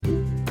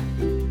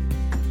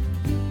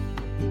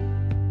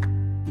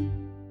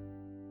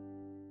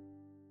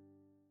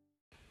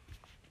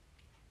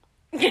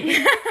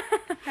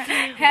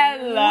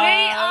Hello.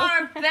 We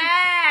are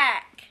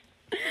back.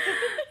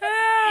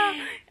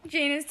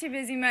 Gina's too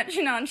busy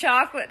munching on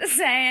chocolate to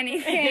say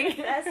anything.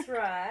 That's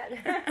right.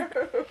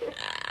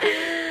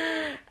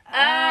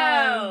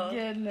 Oh,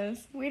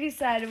 goodness. We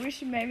decided we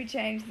should maybe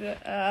change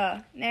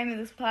the name of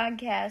this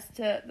podcast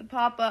to the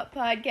Pop-Up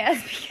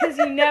Podcast because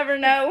you never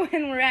know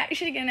when we're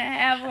actually going to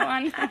have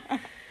one.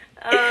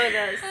 Oh,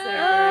 that's so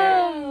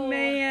Oh,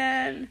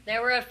 man.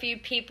 There were a few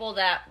people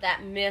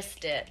that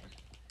missed it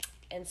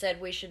and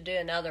said we should do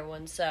another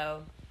one,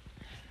 so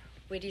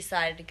we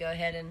decided to go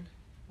ahead and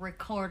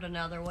record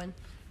another one.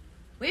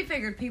 We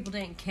figured people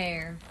didn't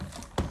care,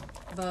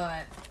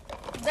 but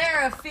there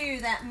are a few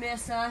that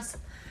miss us.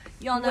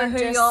 Y'all know We're who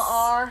just- y'all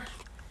are.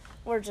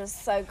 We're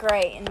just so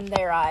great in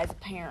their eyes,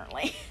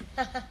 apparently.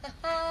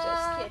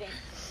 Just kidding.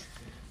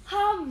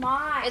 Oh,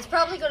 my. It's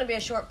probably going to be a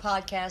short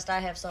podcast. I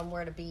have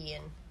somewhere to be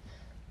in.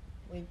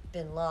 We've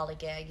been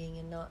lollygagging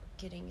and not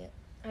getting it.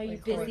 Are you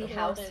recorded. busy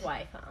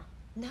housewife, huh?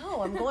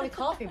 No, I'm going to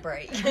coffee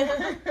break.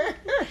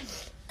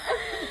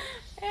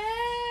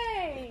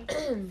 Hey.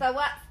 So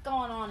what's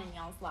going on in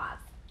y'all's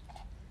lives?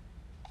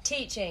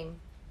 Teaching.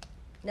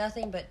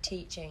 Nothing but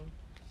teaching.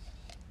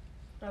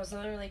 I was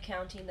literally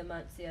counting the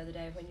months the other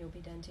day when you'll be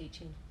done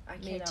teaching. I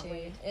Me cannot too.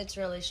 wait. It's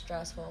really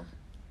stressful.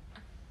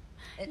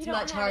 It's You don't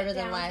much have harder it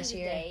than down last to the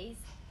year. days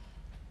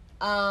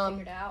Um,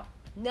 figured out.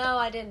 no,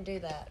 I didn't do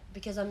that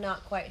because I'm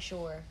not quite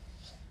sure.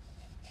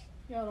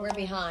 We're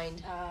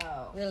behind.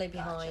 Oh. Really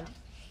behind.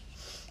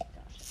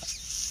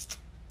 Gotcha.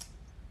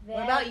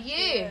 What about Very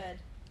you? good.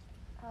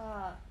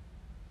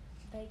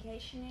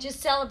 Vacationing. Just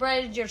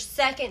celebrated your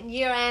 2nd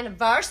year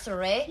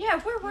anniversary. Yeah,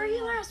 where were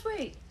you last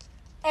week?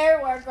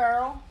 everywhere,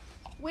 girl.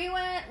 We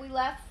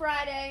left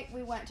Friday.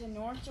 We went to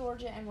North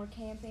Georgia and we're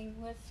camping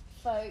with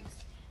folks.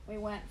 We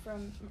went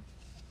from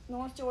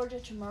North Georgia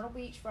to Myrtle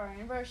Beach for our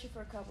anniversary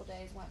for a couple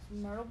days. Went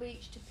from Myrtle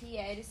Beach to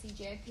PA to see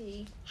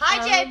JP. Hi,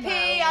 Oh, JP.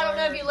 my I don't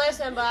know if word. you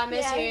listen, but I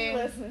miss yeah, he you.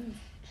 listens.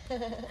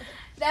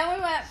 Then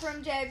we went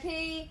from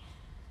JP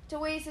to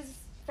Weese's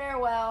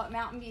farewell at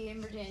Mountain View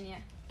in Virginia.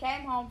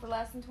 Came home for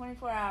less than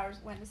 24 hours.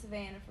 Went to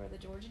Savannah for the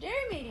Georgia Dairy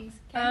meetings.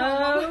 Came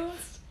home.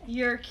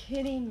 You're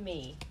kidding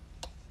me.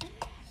 It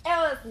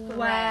was great.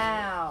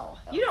 Wow.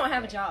 That You was don't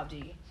have a great. job, do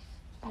you?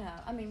 No,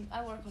 I mean,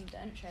 I work on a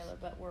donut trailer,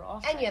 but we're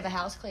off. And you have right a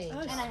house cleaning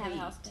Oh, job. now. And I have a Sweet.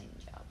 house cleaning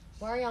job.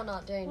 Why are y'all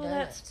not doing Well,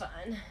 donuts? that's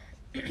fun.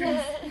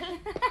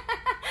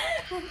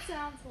 That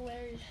sounds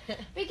hilarious.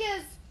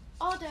 Because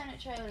all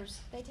donut trailers,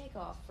 they take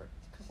off for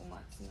a couple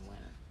months in the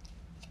winter.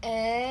 I think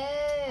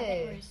we're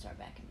Hey. going to start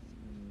back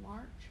in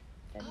March,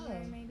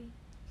 February Oh. maybe.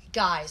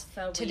 Guys,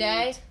 So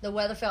today weird. the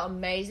weather felt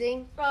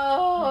amazing.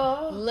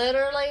 Oh.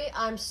 Literally,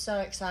 I'm so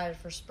excited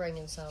for spring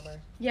and summer.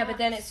 Yeah, but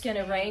then it's going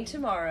to rain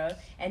tomorrow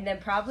and then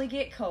probably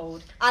get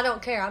cold. I don't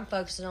care. I'm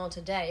focusing on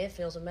today. It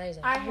feels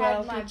amazing. I Well,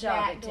 had my good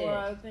job, back it door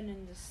did. open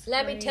in the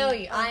Let me tell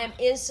you, I Oh, am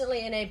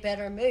instantly in a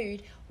better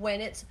mood when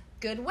it's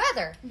good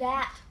weatder.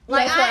 That.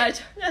 Like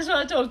That's what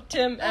I told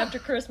Tim after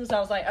Christmas. I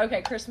was like,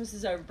 okay, Christmas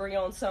is over. Bring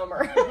on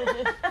summer. For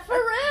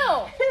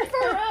real.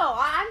 For real.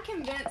 I'm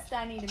convinced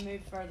I need to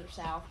move further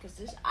south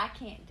because I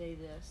can't do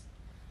this.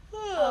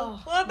 Oh,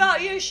 what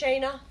about you,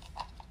 Sheena?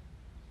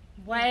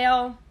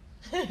 Well,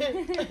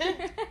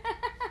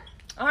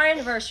 our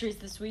anniversary's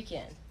this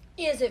weekend.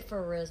 Is it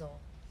for Rizzle?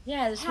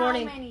 Yeah, this How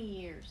morning, many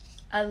years?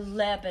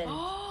 11.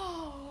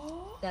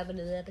 Oh.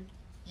 7-11.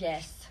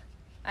 Yes.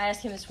 I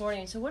asked him this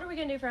morning, so what are we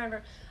going to do for our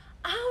anniversary?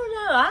 I don't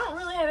know. I don't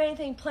really have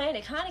anything planned.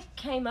 It kind of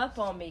came up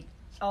on me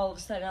all of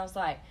a sudden. I was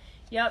like,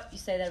 yep, you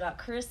say that about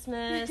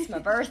Christmas, my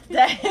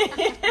birthday.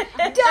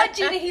 Dad,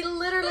 Gina, he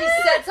literally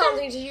said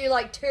something to you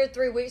like 2 or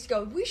 3 weeks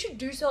ago. We should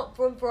do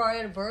something for our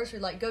anniversary,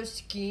 like go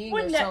skiing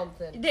or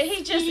something.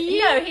 He just,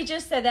 he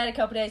just said that a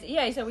couple days.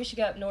 Yeah, he said we should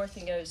go up north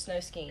and go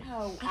snow skiing.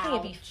 Oh, I think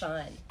it'd be ouch.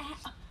 fun.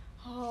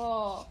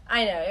 Oh.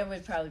 I know, it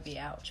would probably be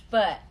ouch,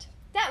 but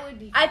That would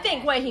be I fun,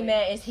 think what he actually.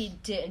 meant is he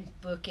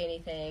didn't book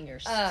anything or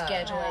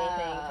schedule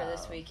anything for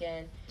this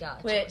weekend,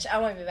 Gotcha. which I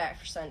won't be back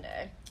for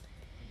Sunday.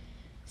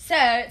 So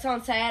it's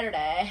on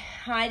Saturday.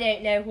 I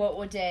don't know what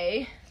we'll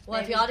do. Well,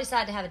 if y'all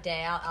decide to have a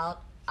day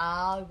out,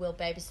 I will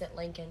babysit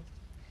Lincoln.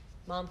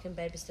 Mom can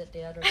babysit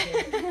the other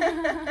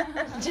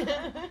two.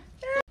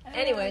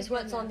 Anyways,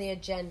 what's on the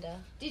agenda?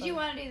 Did you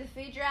want to do the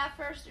food draft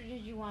first, or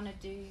did you want to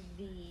do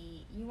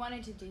you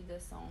wanted to do the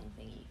song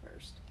thingy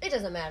first? It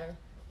doesn't matter.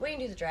 We can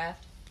do the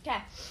draft. Okay,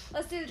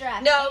 let's do the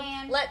draft. No,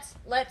 And let's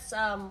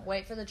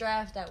wait for the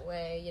draft. That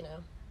way,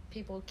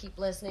 people keep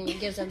listening. It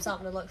gives them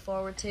something to look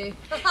forward to.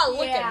 Look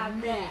at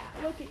me.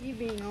 Look at you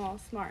being all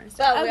smart and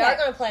stuff. But we are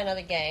going to play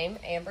another game.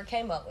 Amber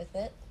came up with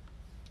it.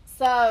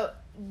 So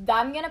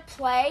I'm gonna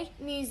play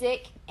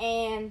music,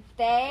 and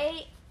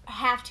they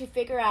have to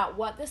figure out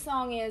what the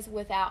song is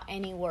without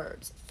any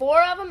words.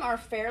 4 of them are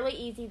fairly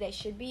easy. They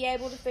should be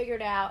able to figure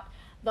it out.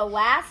 The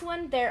last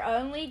one, they're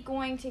only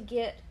going to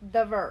get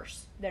the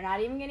verse. They're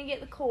not even going to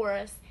get the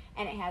chorus,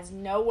 and it has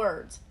no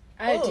words.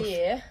 Oh Oof.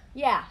 dear.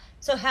 Yeah.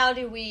 So how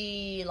do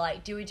we,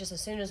 do we just,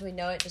 as soon as we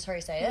know it, just hurry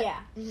say it? Yeah.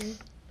 Mm-hmm.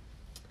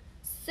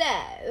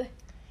 So,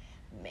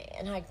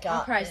 Man, I I'll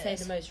got probably say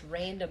this. the most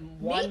random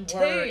Me one too.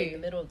 word in the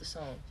middle of the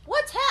song.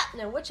 What's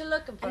happening? What you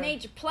looking for? I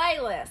need your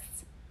playlists.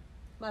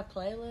 My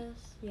playlist?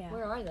 Yeah.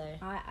 Where are they?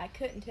 I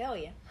couldn't tell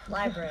you.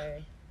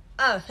 Library.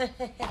 Oh,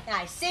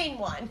 I seen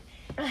one.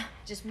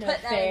 Just No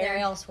put that in there fair.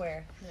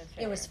 elsewhere. No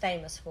It was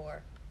famous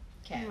for.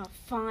 Okay. Oh,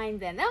 fine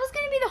then. That was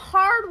going to be the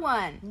hard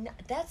one. No,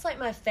 that's like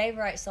my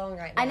favorite song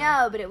right now. I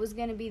know, but it was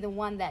going to be the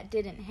one that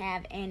didn't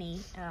have any.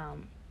 Just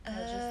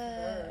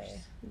the verse.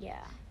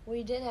 Yeah, Well,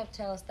 you did have to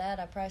tell us that.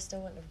 I probably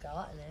still wouldn't have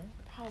gotten it.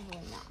 probably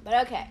not. But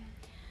okay.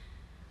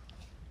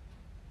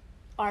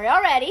 Are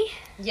y'all ready?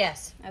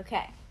 Yes.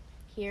 Okay.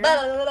 Here,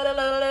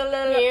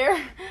 Don't here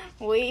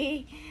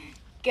we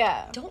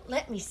go.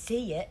 let me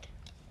see it.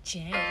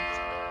 James.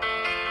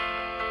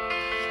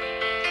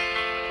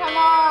 Come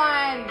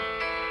on,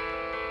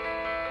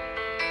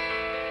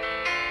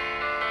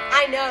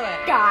 I know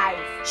it. guys.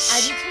 I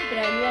do too, but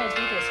I knew I would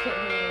do this.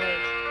 Couldn't hear the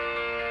words.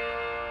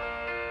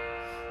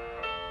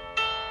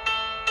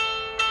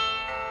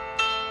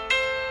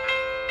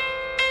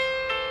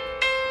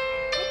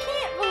 I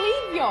can't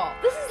believe y'all.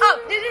 This is Oh,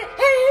 did it?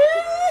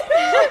 No,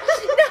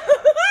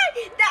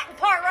 that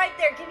part right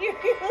there. Can you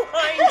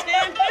rewind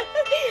it?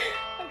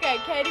 okay.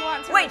 Katie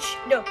wants to. Wait,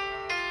 no.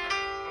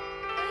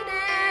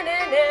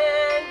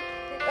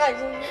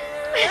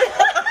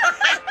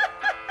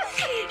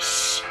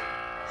 Shh.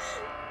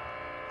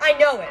 I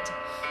know it.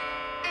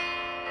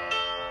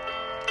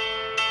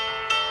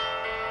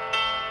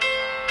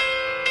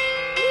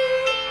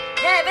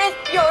 Heaven,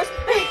 yours.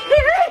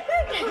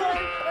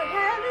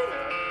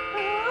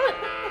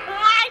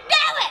 I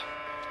knew it.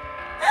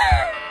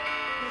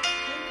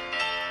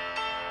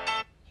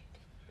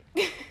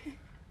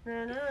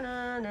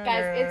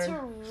 Guys, it's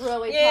a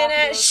really Yeah,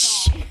 popular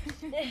shh. song.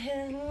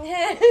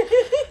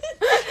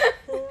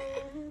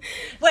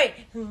 Wait,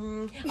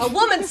 a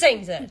woman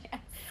sings it.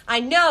 I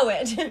know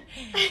it.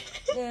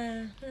 I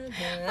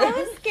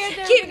was scared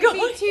that Keep it was going to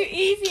going. be too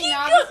easy. Keep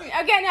Now, going.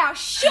 okay, now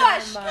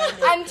shush My mind is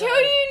until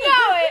blank. you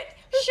know it.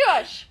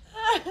 Shush.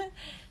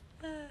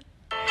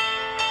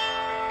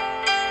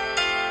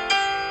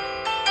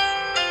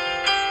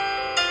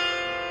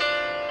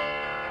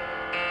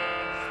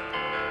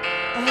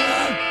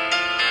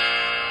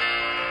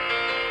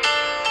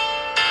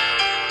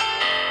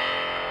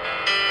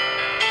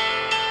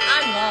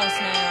 I'm lost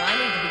now. I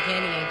need the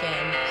beginning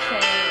again.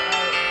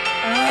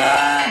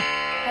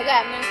 Okay,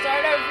 I'm gonna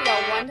start over for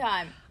y'all one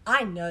time.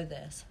 I know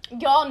this.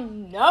 Y'all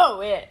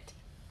know it.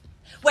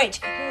 Wait.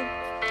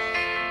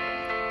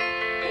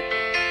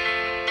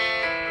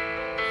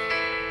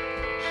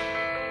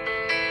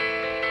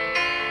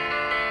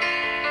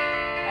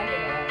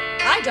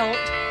 I don't.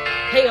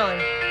 Hang on.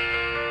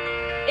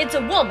 It's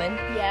a woman.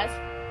 Yes.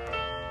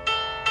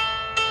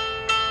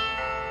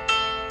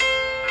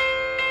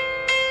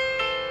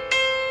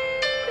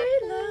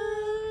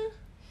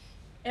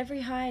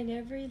 Every high and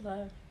every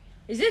low.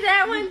 Is it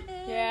that one?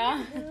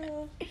 Yeah.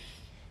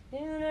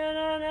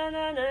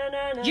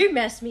 You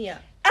messed me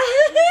up.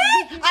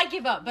 I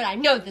give up, but I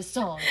know this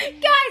song.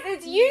 Guys,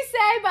 it's You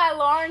Say by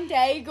Lauren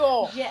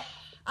Daigle. Yeah.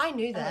 I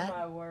knew that. Oh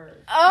my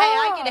word. Oh. Hey,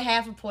 I get a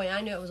half a point.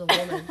 I knew it was a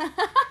woman.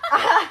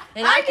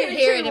 And I could knew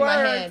hear 2 it in my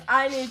words. head.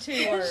 I knew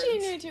 2 words. She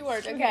knew 2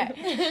 words.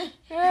 Okay.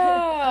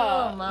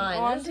 Oh, my.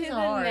 On This to is the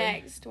hard.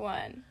 next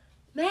one.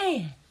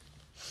 Man.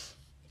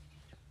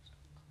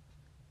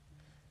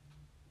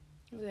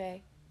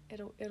 Okay.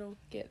 It'll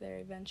get there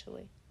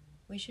eventually.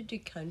 We should do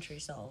country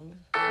songs.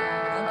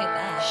 I'll get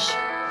that. Shh.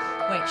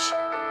 Wait, shh.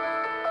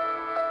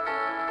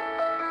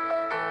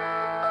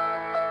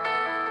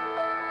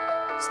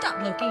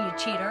 Stop looking, you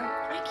cheater.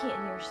 I can't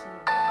hear sing.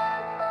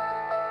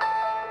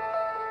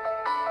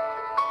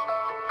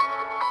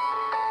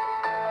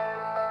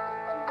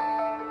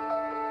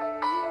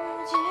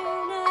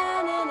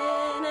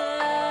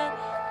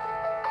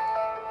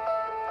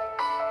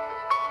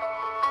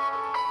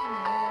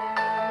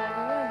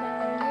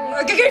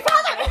 Good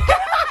father! Good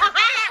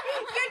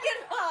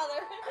father!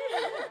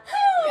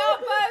 Y'all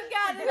both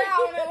got it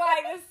out on it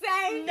like the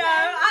same No,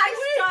 time. I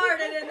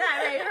started and that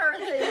made her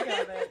think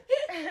of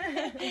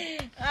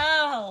it.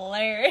 Oh,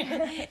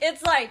 hilarious.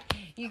 It's like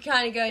you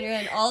kind of go in your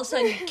head and all of a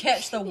sudden you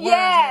catch the words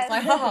Yes. and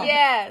it's like, oh.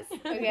 Yes.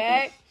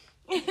 Okay.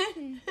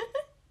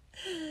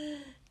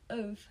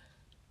 Oof.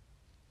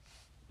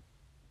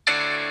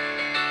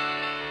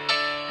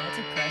 That's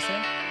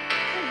impressive.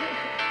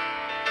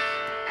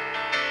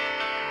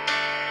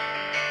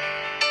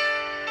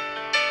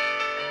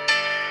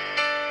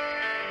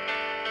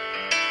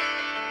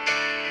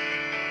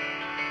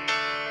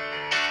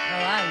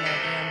 Oh, I know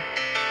them.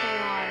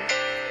 Hang on.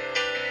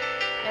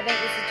 I think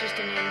this is just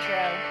an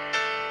intro.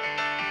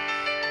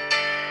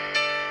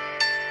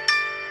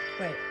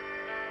 Wait.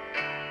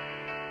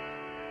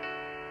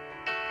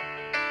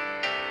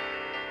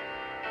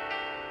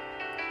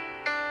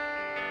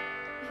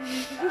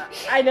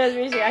 I know the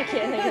music. I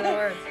can't think of the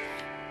words.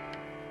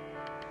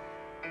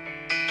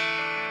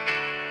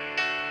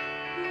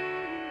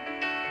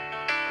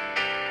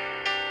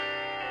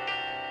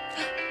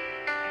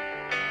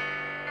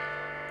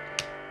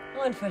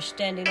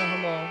 Anforständig nog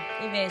homo.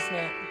 Jag vet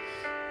inte.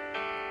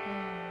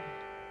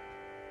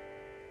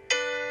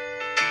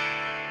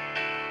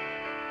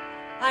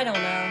 I don't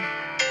know.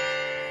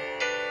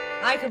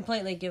 I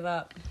completely give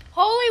up.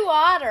 Holy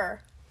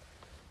Water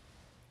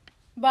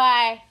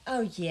by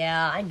Oh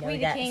yeah, I know We the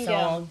that Kingdom.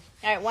 song.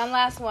 All right, one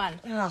last one.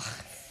 Ugh,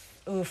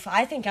 oof,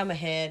 I think I'm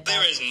ahead.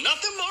 There is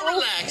nothing more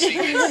relaxing.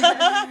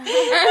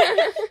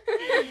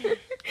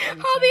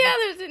 All the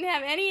others didn't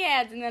have any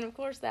ads, and then of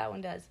course that one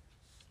does.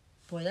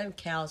 Boy, them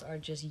cows are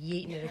just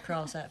yeeting it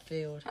across that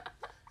field.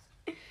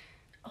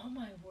 Oh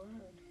my word.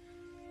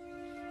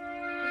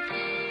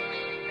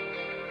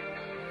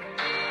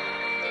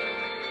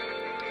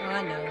 Oh,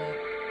 I know it.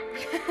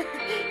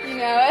 You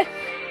know it?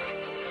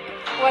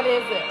 What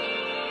is it?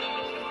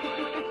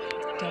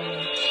 Don't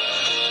know.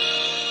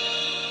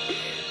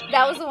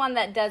 That was the one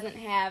that doesn't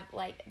have,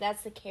 like,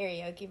 that's the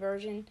karaoke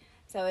version,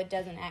 so it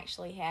doesn't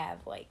actually have,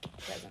 like,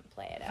 it doesn't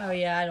play it out. Oh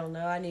yeah, I don't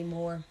know. I need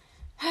more.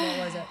 What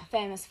was it?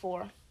 Famous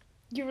Four.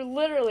 You were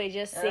literally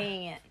just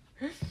singing it.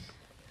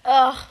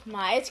 Oh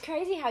my, it's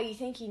crazy how you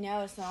think you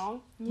know a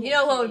song. You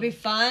know what would be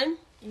fun?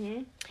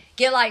 Mm-hmm.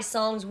 Get like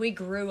songs we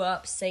grew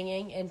up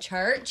singing in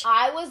church.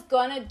 I was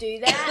gonna do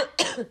that.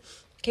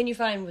 Can you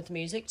find with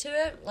music to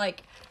it?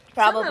 Like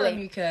Probably. some of them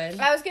you could.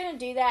 I was gonna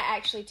do that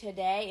actually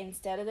today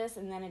instead of this,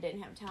 and then I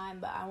didn't have time,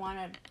 but I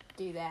want to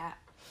do that.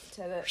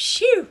 To the.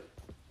 Shoo!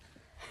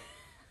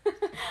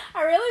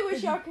 I really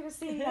wish y'all could have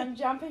seen them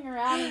jumping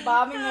around and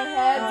bobbing their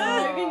heads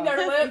and moving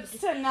their lips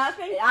to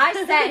nothing.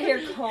 I sat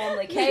here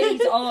calmly.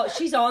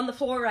 She's on the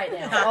floor right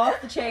now,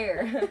 off the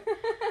chair.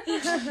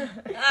 Oh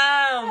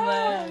Oh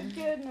man.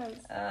 goodness.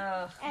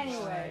 Oh,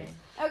 Anyway,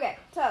 okay,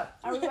 so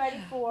are we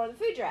ready for the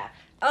food draft?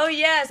 Oh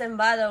yes, and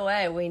by the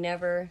way,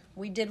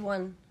 we did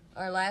one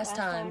our last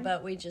time? time,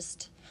 but we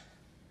just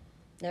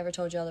never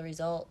told y'all the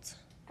results.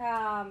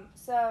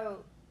 So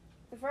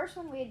the first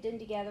one we had done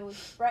together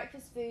was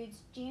breakfast foods.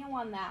 Gina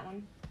won that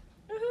one.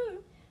 Woohoo.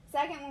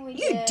 Second one we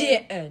You did.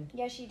 didn't.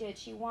 Yes, she did.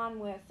 She won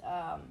with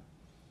oh,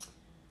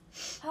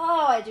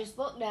 I just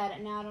looked at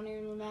it now. I don't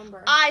even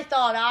remember. I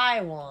thought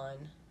I won.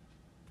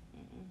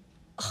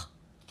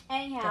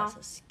 Anyhow,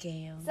 That's a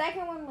scam.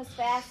 second one was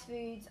fast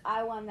foods.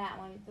 I won that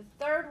one. The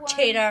third one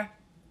Cheater.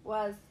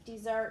 was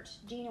dessert.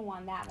 Gina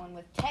won that one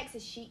with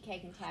Texas sheet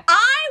cake and taffy.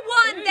 I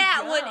won Good that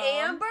job. one,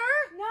 Amber.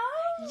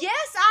 No.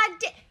 Yes, I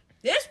did.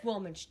 This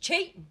woman's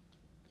cheating.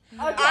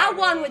 Okay. I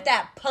won with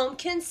that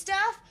pumpkin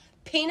stuff,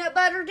 peanut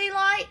butter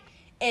delight,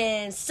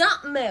 and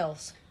something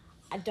else.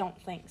 I don't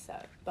think so.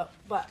 But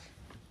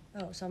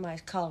Oh,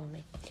 somebody's calling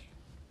me.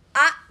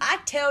 I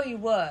tell you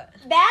what.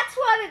 that's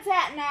what it's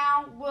at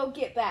now. We'll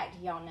get back to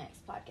y'all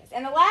next podcast.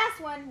 And the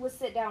last one was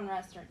sit down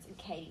restaurants, and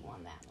Katie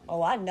won that one.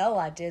 Oh, I know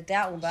I did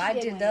that one, but She I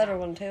did did win the that other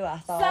one too, I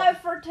thought. So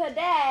for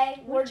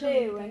today, we're Where'd y'all eat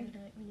the doing. other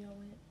night when y'all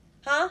went?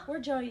 Huh?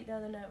 Where'd y'all eat the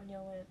other night when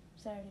y'all went?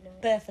 Saturday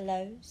night.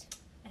 Buffaloes.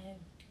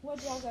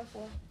 What'd y'all go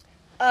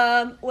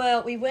for?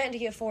 Well, we went to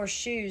get 4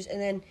 shoes, and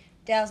then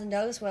Dallas and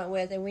Douglas went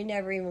with, and we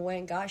never even went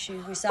and got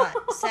shoes. We sat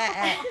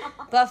at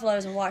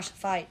Buffaloes and watched the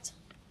fights.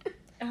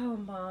 Oh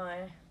my.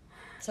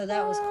 So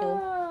that was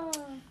cool.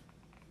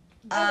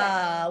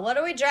 Okay. What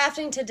are we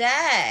drafting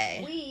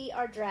today? We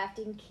are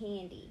drafting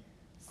candy.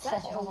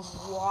 Such a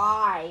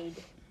wide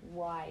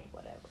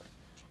whatever.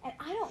 And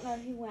I don't know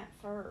who went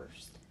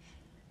first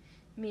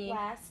Me.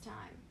 last time.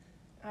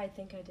 I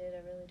think I did.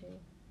 I really do.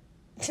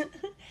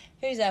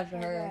 Who's after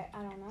Okay, her?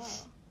 I don't know.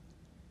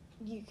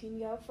 You can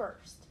go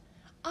first.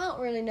 I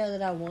don't really know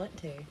that I want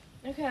to.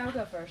 Okay, I'll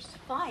go first.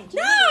 Fine.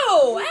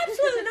 No,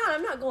 absolutely not.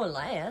 I'm not going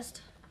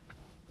last.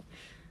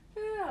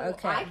 No,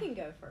 Okay. I can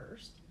go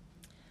first.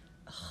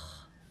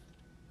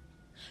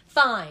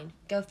 Fine.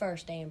 Go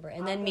first, Amber,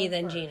 and then I'll me, go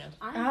then first. Gina.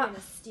 I'm Ah.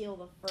 gonna steal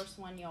the first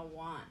one y'all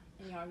want,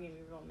 and y'all are gonna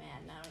be real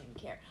mad, and I don't even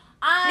care.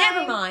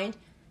 Never mind.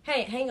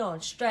 Hey, hang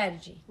on.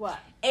 Strategy. What?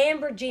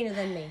 Amber, Gina,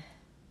 then me.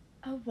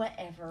 Oh,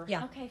 whatever.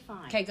 Yeah. Okay,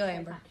 fine. 'Kay, go,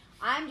 Amber. fine.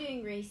 I'm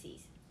doing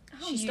Reese's.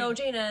 She stole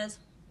Gina's.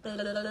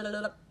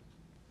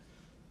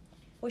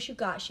 What you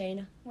got,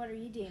 Shayna? What are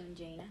you doing,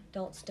 Gina?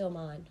 Don't steal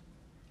mine.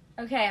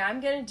 Okay, I'm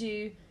gonna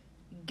do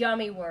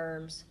gummy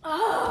worms.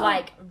 Oh,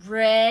 Like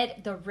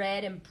the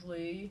red and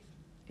blue.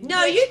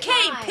 No, Which you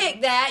can't kind?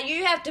 pick that.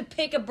 You have to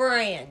pick a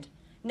brand.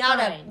 Not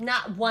Fine.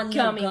 not one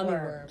Gummy gummy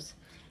worms. worms.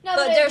 no,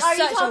 but there's are you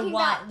such a talking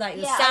wide- about- like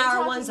the yeah, are you sour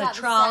talking ones, the about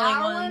trolley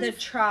sour ones. The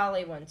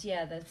trolley ones,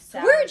 yeah, the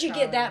sour Where'd you get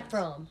trolley that ones.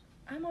 from?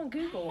 I'm on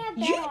Google. I had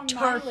that You on my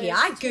turkey.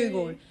 list, I too.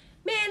 googled.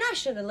 Man, I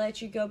should have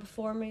let you go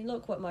before me.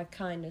 Look what my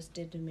kindness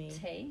did to me.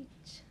 Tate.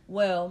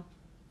 Well,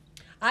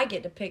 I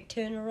get to pick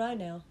 2 in a row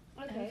now.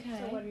 Okay, so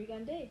Okay. what are you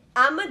gonna do?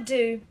 I'm going to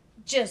do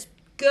just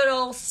good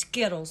old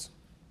Skittles.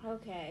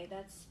 Okay,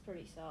 that's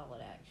pretty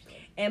solid,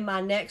 actually. And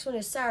my next one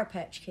is Sour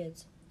Patch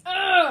Kids.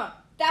 Ugh,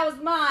 that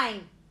was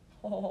mine.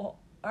 Oh,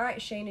 all right,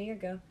 Shayna, your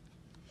go.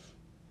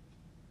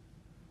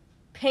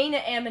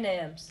 Peanut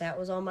M&Ms. That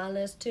was on my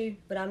list too,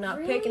 but I'm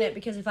not picking it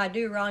because if I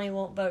do, Ronnie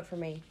won't vote for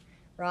me.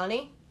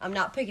 Ronnie, I'm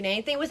not picking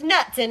anything with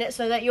nuts in it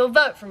so that you'll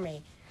vote for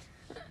me.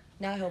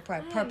 Now he'll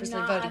probably I'm purposely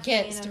not vote a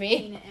against fan of me.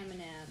 Peanut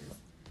M&Ms.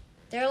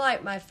 They're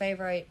like my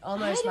favorite,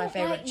 almost I my don't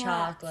favorite like nuts.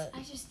 chocolate.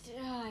 I just,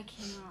 I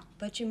cannot.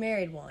 But you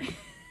married one.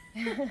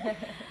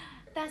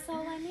 That's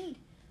all I need.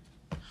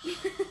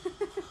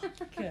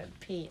 Good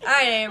Pete. All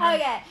right, Amber.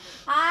 Okay,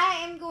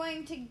 I am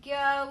going to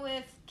go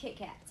with Kit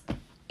Kats.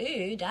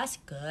 Ooh, that's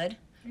good.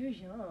 Ooh,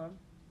 yum.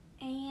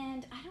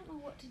 And I don't know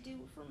what to do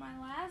for my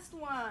last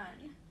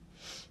one.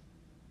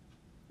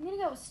 I'm going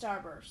to go with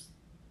Starburst.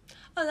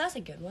 Oh, that's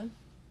a good one.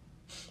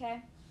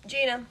 Okay?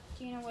 Gina.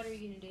 Gina, what are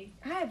you going to do?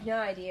 I have no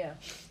idea.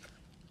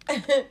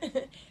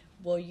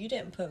 Well, you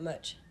didn't put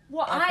much.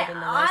 Well, effort into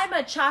this. I'm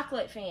a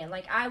chocolate fan.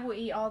 Like, I will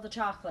eat all the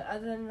chocolate.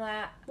 Other than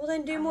that, Well,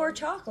 then do more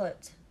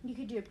chocolates. You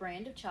could do a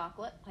brand of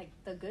chocolate, like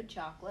the good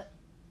chocolate.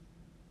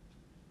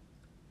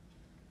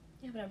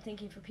 yeah, but I'm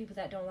thinking for people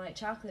that don't like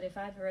chocolate, if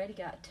I've already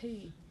got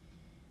 2,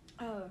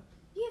 Oh,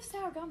 you have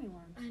sour gummy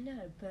worms. I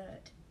know,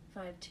 but if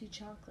I have 2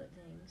 chocolate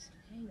things,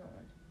 hang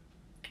on.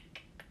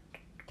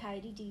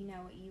 Katie, do you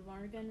know what you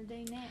are going to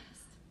do next?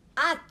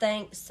 I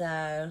think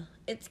so.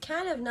 It's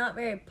kind of not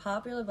very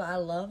popular, but I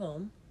love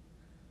them.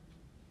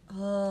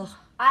 Oh,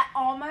 I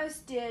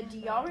almost did. Do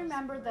y'all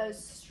remember those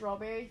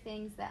strawberry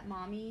things that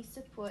Mommy used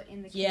to put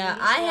in the yeah,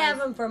 candy I trays? have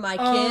them for my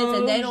kids,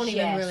 and they don't even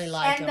yes. really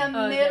like And them. the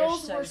Oh, they're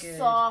middles so were good.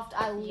 soft.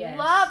 I Yes.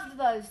 loved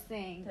those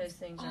things. Those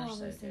things are Oh,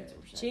 so those things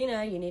good. were so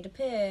Gina, you need to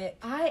pick.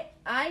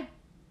 I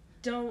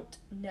don't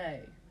know.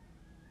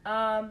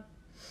 I'm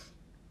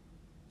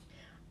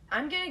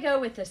gonna go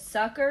with the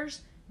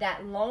suckers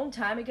that long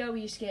time ago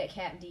we used to get at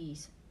Captain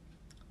D's.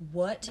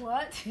 What?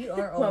 What? You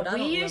are old. I When don't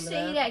we used to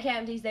remember eat that. at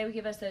Captain D's, they would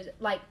give us those,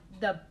 like,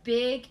 the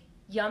big,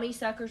 yummy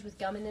suckers with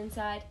gum on the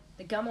inside.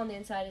 The gum on the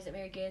inside isn't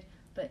very good.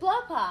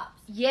 Blow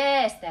Pops.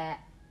 Yes,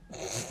 that.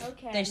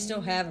 Okay. They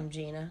still have them,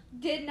 Gina.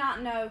 Did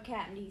not know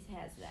Captain D's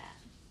has that.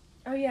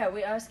 Oh, yeah,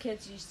 us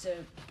kids used to.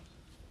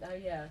 Oh,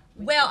 yeah.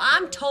 Well,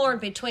 I'm torn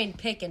between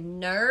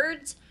picking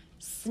Nerds,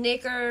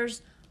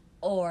 Snickers,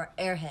 or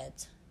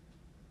Airheads.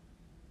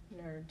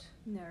 Nerds.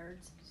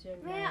 Nerds. You're a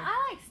Man, nerd.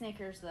 I like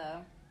Snickers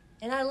though.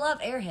 And I love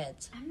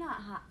Airheads. I'm not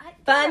hot.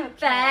 Fun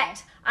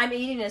fact, I'm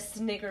eating a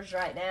Snickers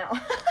right now.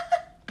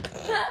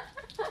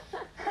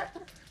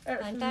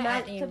 I Meant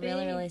thought to you be.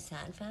 really, really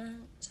sad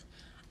fact.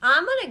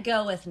 I'm going to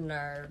go with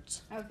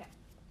Nerds. Okay.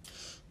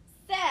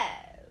 So,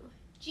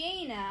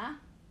 Gina.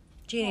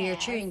 Gina, you're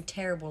Yes. chewing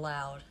terrible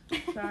loud.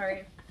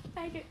 Sorry.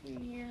 I didn't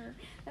hear.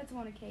 That's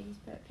one of Katie's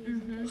pet peeves.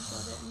 In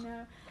case I didn't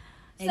know.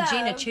 And So-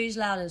 Gina chews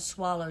loud and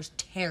swallows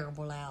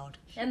terrible loud.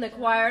 And the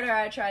quieter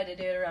I tried to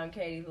do it around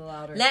Katie, the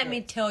louder. Let it me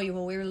gets. tell you,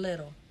 when we were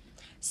little,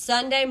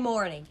 Sunday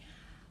morning,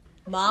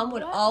 Mom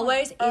would What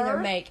always on either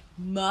earth? make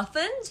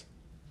muffins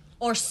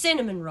or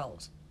cinnamon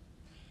rolls.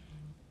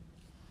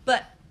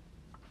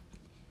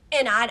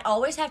 And I'd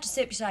always have to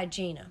sit beside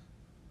Gina.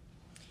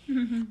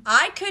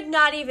 I could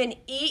not even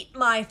eat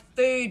my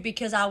food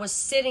because I was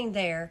sitting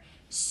there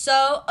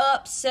so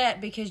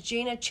upset because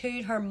Gina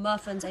chewed her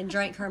muffins and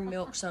drank her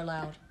milk so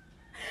loud.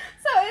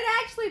 So it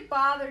actually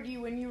bothered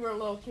you when you were a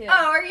little kid.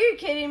 Oh, are you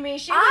kidding me?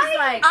 She was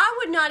like, I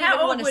would not How even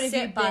old want to would you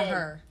sit by been?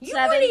 her. You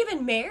 7? weren't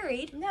even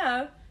married.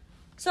 no.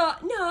 So,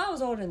 no, I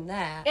was older than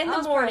that. In I the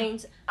was probably-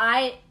 mornings,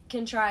 I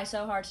can try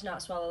so hard to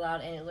not swallow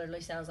loud, and it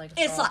literally sounds like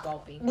a It's frog like-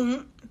 gulping.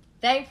 Mhm.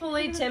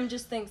 Thankfully, Tim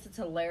just thinks it's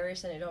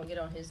hilarious, and it don't get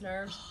on his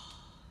nerves.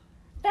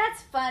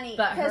 That's funny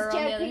But her, because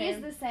on the other JP is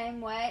hand- the same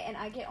way, and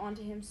I get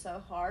onto him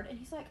so hard, and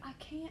he's like, "I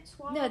can't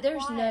swallow." No,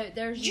 there's quiet."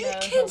 there's You no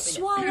can helping it.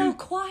 swallow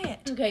quiet.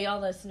 Okay, y'all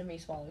listen to me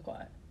swallow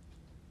quiet.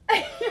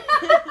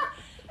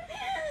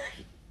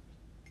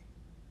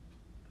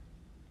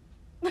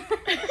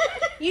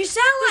 You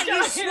sound like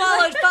you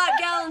swallowed 5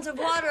 gallons of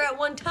water at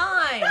one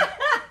time.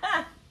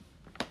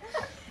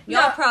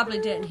 Y'all No. probably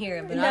didn't hear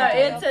it, but No, I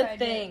did. it's Okay, a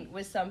thing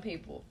with some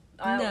people.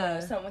 I don't No. know,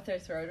 something with their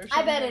throat or I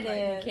something. bet it like,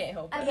 is. You can't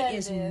help I it. bet It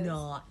is it is.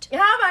 not. How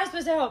am I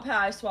supposed to help how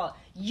I swallow?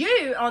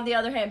 You, on the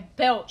other hand,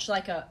 belch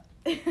like a.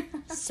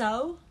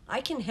 So,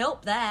 I can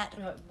help that.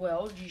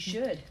 Well, you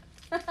should.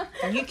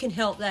 And you can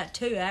help that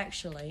too,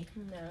 actually.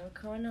 No,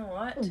 why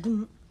not?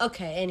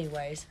 Okay,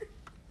 anyways.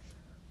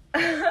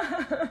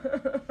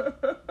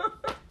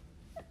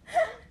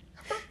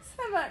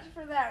 So much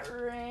for that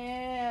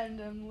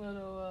random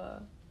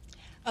little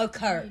Oh,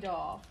 Kurt. read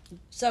off.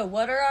 So,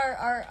 what are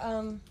our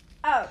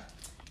Oh,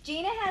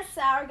 Gina has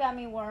sour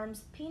gummy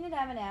worms, peanut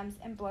M&Ms,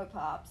 and blow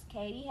pops.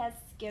 Katie has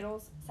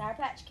Skittles, Sour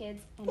Patch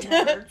Kids, and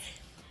Nerds.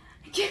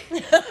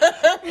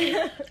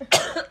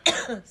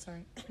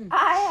 Sorry.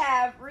 I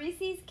have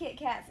Reese's, Kit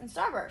Kats, and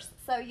Starburst.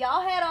 So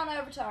y'all head on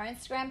over to our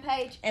Instagram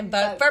page And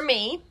vote for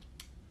me.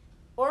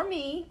 or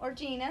me or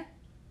Gina.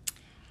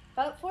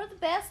 Vote for the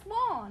best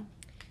one.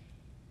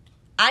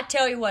 I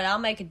tell you what, I'll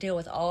make a deal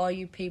with all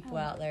you people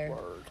out there.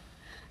 Word.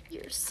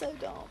 You're so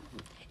dumb.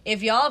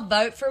 If y'all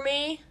vote for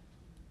me,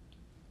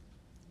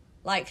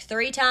 like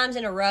 3 times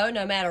in a row,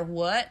 no matter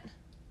what,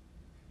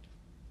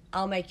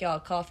 I'll make y'all a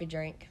coffee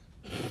drink.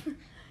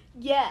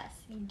 Yes,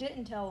 you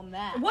didn't tell them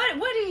that. What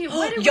do you?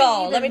 What do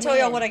Y'all, we let me tell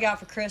y'all win? what I got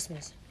for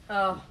Christmas.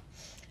 Oh,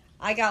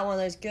 I got one of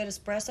those good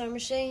espresso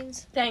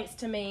machines. thanks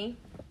to me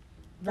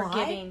for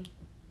Why? giving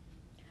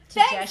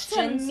Thanks to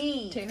suggestions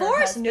me. to her Forrest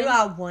husband. knew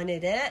I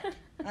wanted it.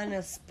 An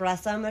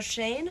espresso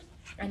machine.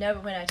 I know,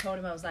 but when I told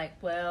him, I was like,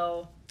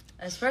 "Well,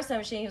 an espresso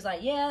machine." He was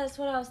like, "Yeah, that's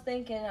what I was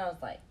thinking." I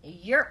was like,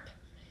 "Yerp."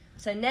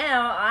 So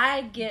now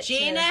I get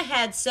Gina to,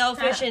 had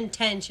selfish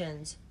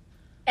intentions.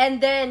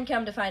 and then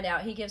come to find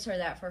out, he gives her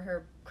that for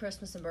her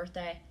Christmas and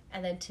birthday.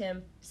 And then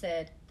Tim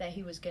said that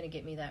he was going to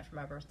get me that for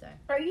my birthday.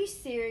 Are you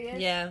serious?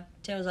 Yeah.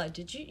 Tim was like,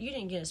 you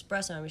didn't get an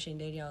espresso machine,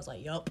 did you? I was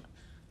like, yup.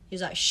 He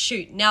was like,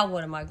 shoot, now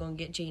what am I going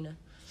to get Gina?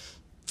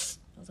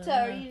 I was like, So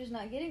are you just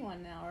not getting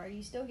one now, or are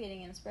you still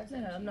getting an espresso? No,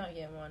 machine? I'm not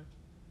getting one.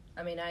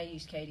 I mean, I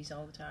use Katie's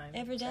all the time.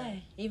 every so.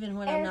 day, even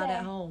when Every I'm not day.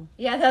 at home.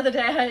 Yeah, the other day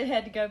I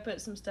had to go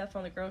put some stuff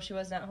on the girl. She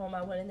wasn't at home.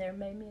 I went in there and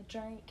made me a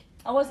drink.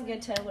 I wasn't going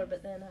to tell her,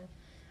 but then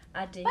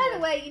I did. By the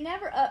way, you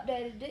never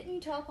updated. Didn't you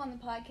talk on the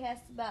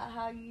podcast about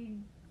how you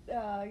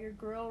your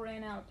grill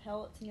ran out of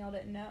pellets and y'all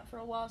didn't know it for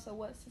a while? So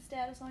what's the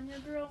status on your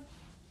grill?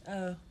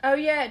 Oh,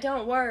 yeah, it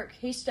don't work.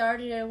 He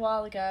started it a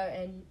while ago,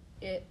 and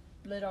it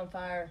lit on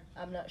fire.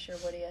 I'm not sure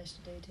what he has to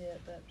do to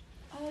it, but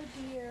Oh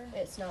dear,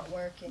 it's not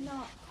working.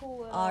 not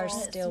cool at all. Ours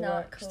it's still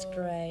not works cool.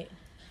 great.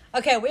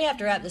 Okay, we have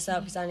to wrap this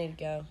up because I need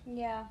to go.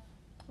 Yeah,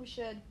 we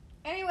should.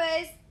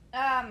 Anyways,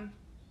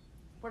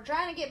 we're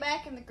trying to get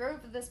back in the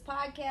groove of this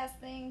podcast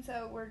thing,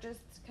 so we're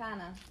just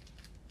kind of,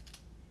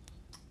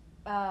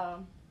 I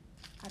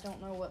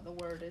don't know what the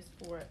word is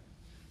for it.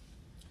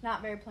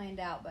 Not very planned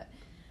out, but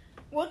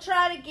we'll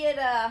try to get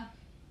a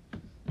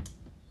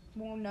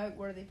more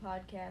noteworthy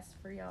podcast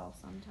for y'all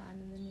sometime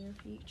in the near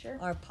future.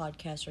 Our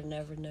podcasts are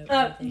never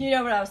noteworthy. You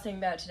know what I was thinking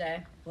about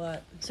today?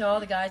 What? So all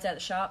the guys at the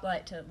shop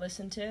like to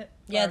listen to it.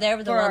 Yeah, they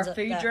were the for ones our that-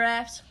 food that-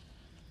 drafts.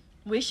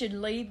 We should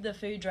leave the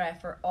food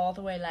draft for all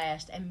the way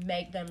last and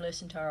make them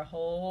listen to our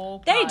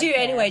whole They podcast. do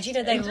anyway.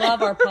 Gina, they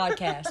love our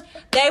podcast.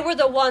 They were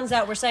the ones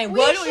that were saying, We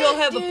why don't y'all should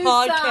have a do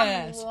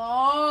podcast? some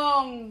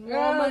long, Oh,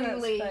 that's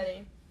womanly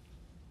funny.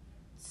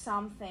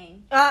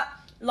 something.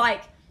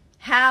 Like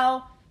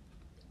how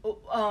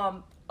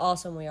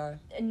Awesome we are.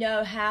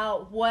 know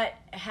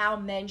how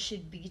men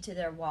should be to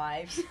their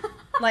wives.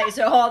 Like,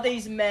 so all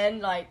these men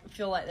like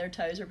feel like their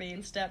toes are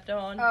being stepped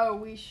on. Oh,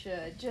 we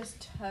should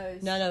just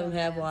toast. None of them the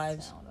have mess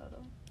wives. out of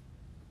them.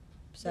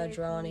 Besides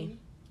Very Ronnie. clean.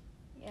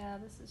 Yeah,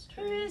 this is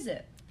Who true. is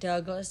it?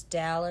 Douglas,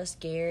 Dallas,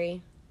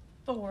 Gary,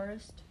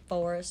 Forrest.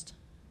 Forrest.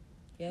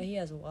 Yeah, he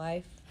has a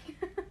wife.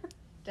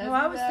 Does No,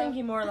 I he, was though?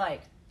 thinking more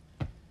like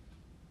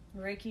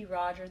Ricky,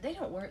 Roger. They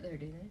don't work there,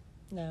 do they?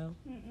 No.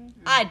 Mm-mm.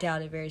 I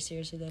doubt it very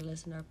seriously they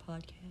listen to our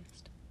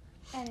podcast.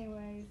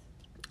 Anyways,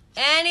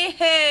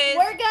 Anywho.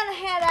 we're gonna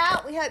head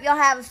out. We hope y'all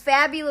have a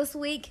fabulous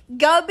week.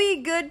 Go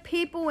be good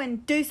people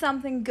and do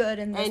something good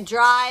in this. And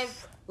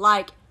drive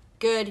like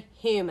good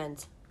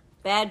humans.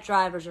 Bad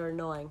drivers are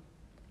annoying.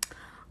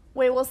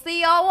 We will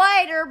see y'all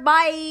later.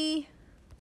 Bye.